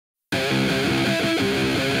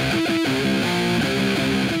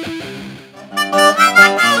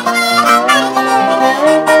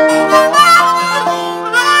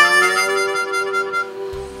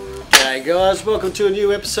guys, welcome to a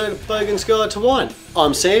new episode of Bogan'S Guide to Wine.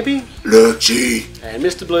 I'm Sampy, Lurchy, and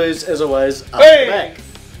Mr. Blues, as always, up the back.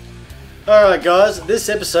 Alright guys, this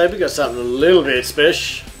episode we got something a little bit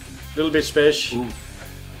special.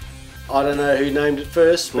 I don't know who named it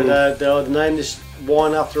first, but they either named this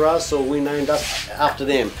wine after us or we named us after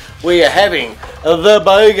them. We are having the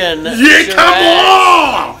Bogan. Yeah, come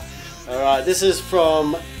on! Alright, this is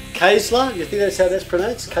from Kaesler. You think that's how that's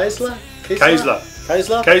pronounced? Kaesler?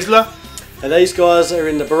 Kaesler. And these guys are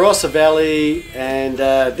in the Barossa Valley, and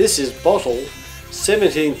this is bottle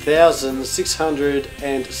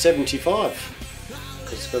 17,675.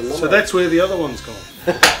 So that's where the other one's gone.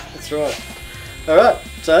 That's right. Alright,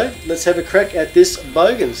 so let's have a crack at this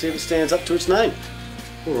Bogan, see if it stands up to its name.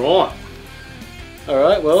 Alright.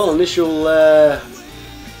 Alright, well, initial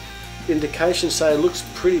indications say it looks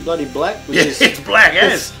pretty bloody black. It's black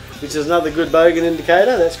as. Which is another good Bogan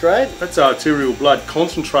indicator, that's great. That's arterial blood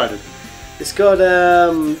concentrated. It's got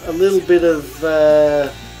a little bit of,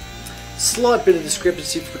 slight bit of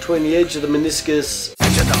discrepancy between the edge of the meniscus.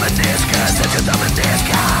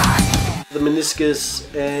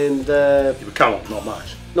 And... come on, not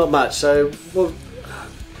much. Not much, so, well,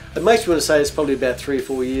 it makes me want to say it's probably about 3 or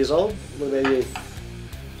 4 years old. What about you?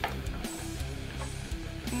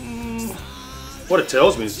 What it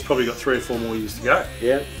tells me is it's probably got 3 or 4 more years to go.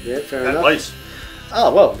 Yeah, fair enough. At least. Oh,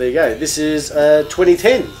 well, there you go. This is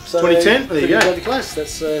 2010. So 2010? There you go. Bloody close.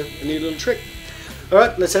 That's a new little trick.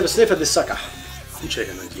 Alright, let's have a sniff of this sucker. I'm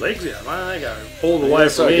checking these legs out, mate. They go all the way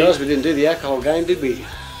from sorry, here. Guys, we didn't do the alcohol game, did we?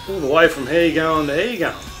 All the way from here going to here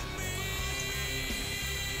going.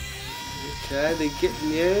 Okay,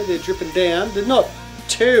 they're dripping down. They're not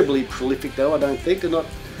terribly prolific though, I don't think. They're not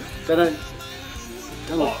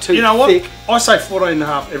too you know what? thick. I say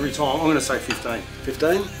 14.5 every time. I'm going to say 15.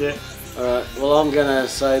 15? Yeah. Alright, well I'm going to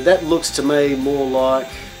say that looks to me more like,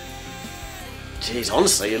 geez,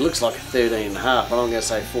 honestly it looks like a 13.5, but I'm going to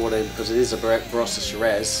say 14 because it is a Barossa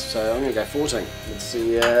Shiraz, so I'm going to go 14. Let's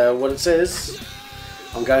see what it says.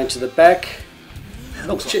 I'm going to the back.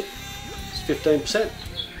 Oh shit, it's 15%.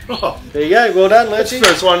 Oh, there you go, well done Lurchy. that's the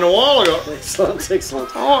first one in a while I got. Excellent.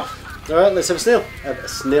 Oh. Alright, let's have a smell. A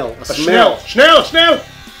smell. Schnell.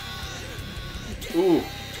 Ooh.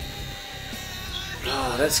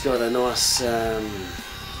 Oh, that's got a nice,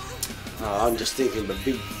 I'm just thinking of a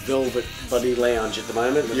big velvet buddy lounge at the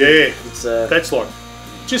moment. Yeah, it's, that's like,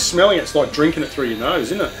 just smelling it's like drinking it through your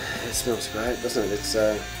nose, isn't it? It smells great, doesn't it? It's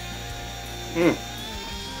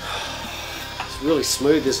it's really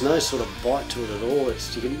smooth. There's no sort of bite to it at all.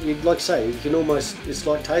 It's like I say, you can almost, it's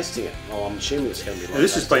like tasting it. Oh, I'm assuming it's going to be like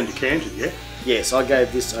this has been decanted, yeah? Yes, I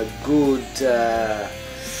gave this a good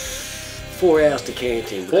 4 hours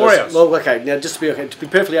decanting. 4 hours? Well, okay, now just to be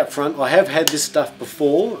perfectly upfront, I have had this stuff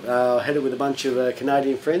before. I had it with a bunch of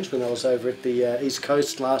Canadian friends when I was over at the East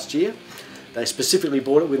Coast last year. They specifically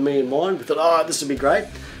bought it with me in mind. We thought, oh, this would be great.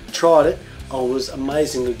 Tried it. I was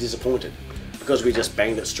amazingly disappointed because we just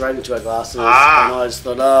banged it straight into our glasses, and I just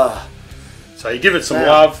thought, oh. So you give it some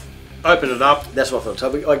love, open it up. That's what I thought.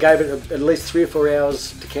 So I gave it at least 3 or 4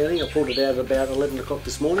 hours decanting. I pulled it out at about 11 o'clock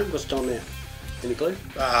this morning. What's the time now? Any clue?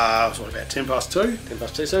 It was what, about 10 past 2? 10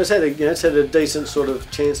 past 2. So it's had it's had a decent sort of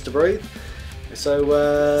chance to breathe. So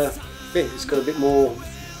yeah, it's got a bit more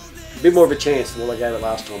of a chance than what I gave it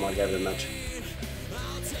last time. I gave it a nudge.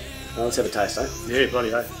 Well, let's have a taste, eh? Yeah, bloody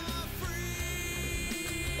hell.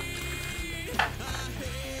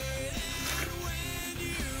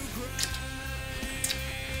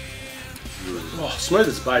 Oh, smooth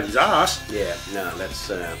as a baby's ass. Yeah, no, that's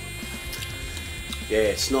yeah,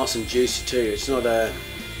 it's nice and juicy too. It's not a.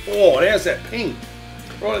 Oh, how's that ping?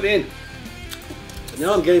 Right at the end. You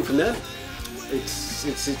know what I'm getting from that?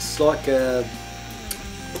 It's like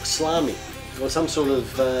salami or some sort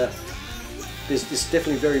of. It's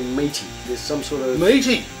definitely very meaty. There's some sort of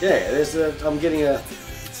meaty. Yeah, I'm getting a.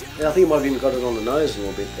 And I think I might have even got it on the nose a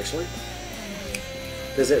little bit actually.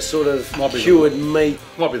 There's that sort of cured meat.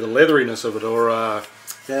 Might be the leatheriness of it, or yeah,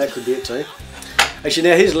 that could be it too. Actually,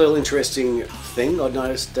 now here's a little interesting thing I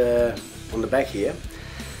noticed on the back here.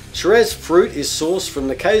 Shiraz fruit is sourced from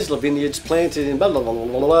the Kaesler vineyards planted in blah blah blah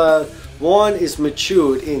blah blah. Wine is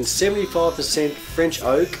matured in 75% French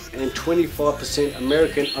oak and 25%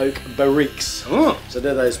 American oak barriques. Oh. So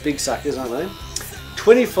they're those big suckers, aren't they?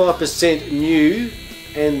 25% new,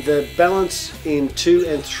 and the balance in 2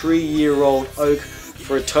 and 3 year old oak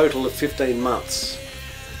for a total of 15 months.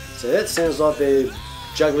 So that sounds like they're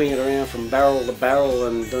juggling it around from barrel to barrel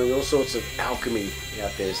and doing all sorts of alchemy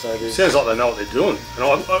out there. So sounds like they know what they're doing.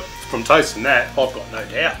 And from tasting that, I've got no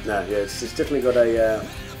doubt. No, yeah, it's definitely got a...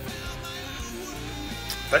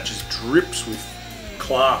 that just drips with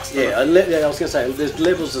class. Yeah, I was going to say, there's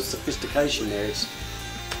levels of sophistication there.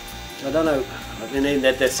 I don't know. I mean,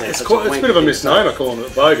 that sense. It's a bit of a misnomer calling it a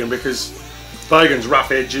Bogan, because Bogan's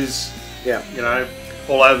rough edges. Yeah. You know,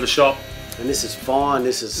 all over the shop. And this is fine.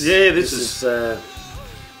 This is this is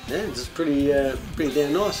pretty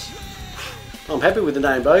damn nice. I'm happy with the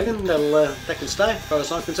name Bogan. That can stay, as far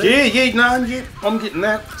as I'm concerned. Yeah, I'm getting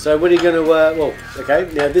that. So when are you going to? Well, okay.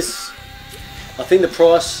 Now this, I think the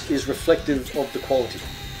price is reflective of the quality.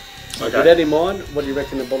 So Okay. with that in mind, what do you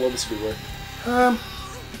reckon the bottle of this will be worth?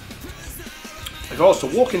 If I was to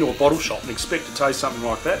walk into a bottle shop and expect to taste something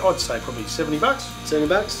like that, I'd say probably $70.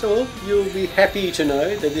 $70. So well, you'll be happy to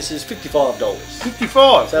know that this is $55.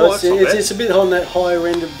 $55. So that's not bad. it's a bit on that higher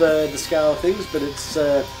end of the scale of things, but it's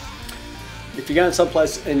if you're going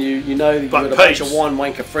someplace and you know you've got a bunch of wine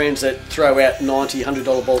wanker friends that throw out $90, $100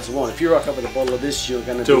 bottles of wine. If you rock up with a bottle of this, you're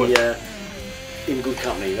going to be in good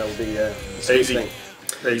company. That'll be Easy. thing.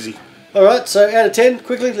 Easy. All right, so out of 10,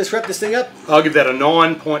 quickly, let's wrap this thing up. I'll give that a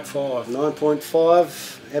 9.5.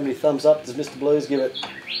 9.5. How many thumbs up does Mr. Blues give it?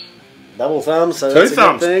 Double thumbs, so 2 that's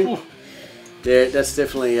thumbs. a good thing. Ooh. Yeah, that's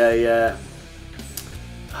definitely a.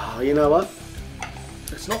 Oh, you know what?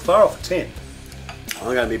 It's not far off a 10. I'm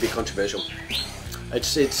going to be a bit controversial.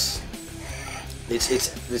 It's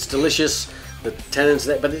delicious. The tannins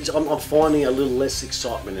there, but I'm finding a little less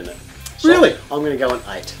excitement in it. So Really? I'm going to go an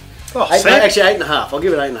 8. Oh, Actually, 8.5. I'll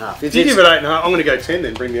give it 8.5. If you give it 8.5, I'm going to go 10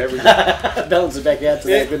 then, bring the average up. Balance it back out to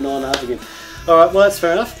that good 9.5 again. All right, well, that's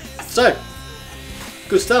fair enough. So,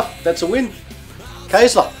 good stuff. That's a win.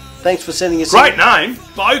 Kaesler, thanks for sending us Great name,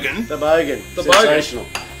 Bogan. The Bogan. The Sensational.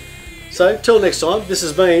 So, till next time, this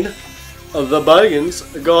has been The Bogan's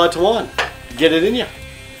Guide to Wine. Get it in ya.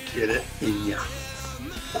 Get it in ya.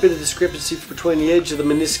 A bit of discrepancy between the edge of the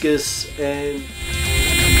meniscus and...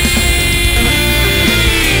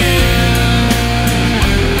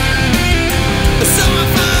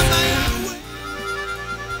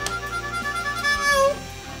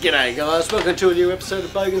 G'day guys, welcome to a new episode of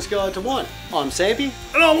Bogan's Guide to Wine. I'm Sampy.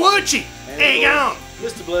 And I'm Lurchy. How you going?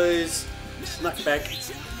 Mr. Blues snuck back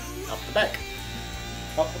up the back.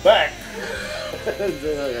 Up the back. Okay, let's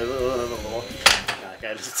do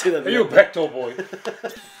that again. Are you a backdoor boy?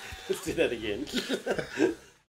 Let's do that again.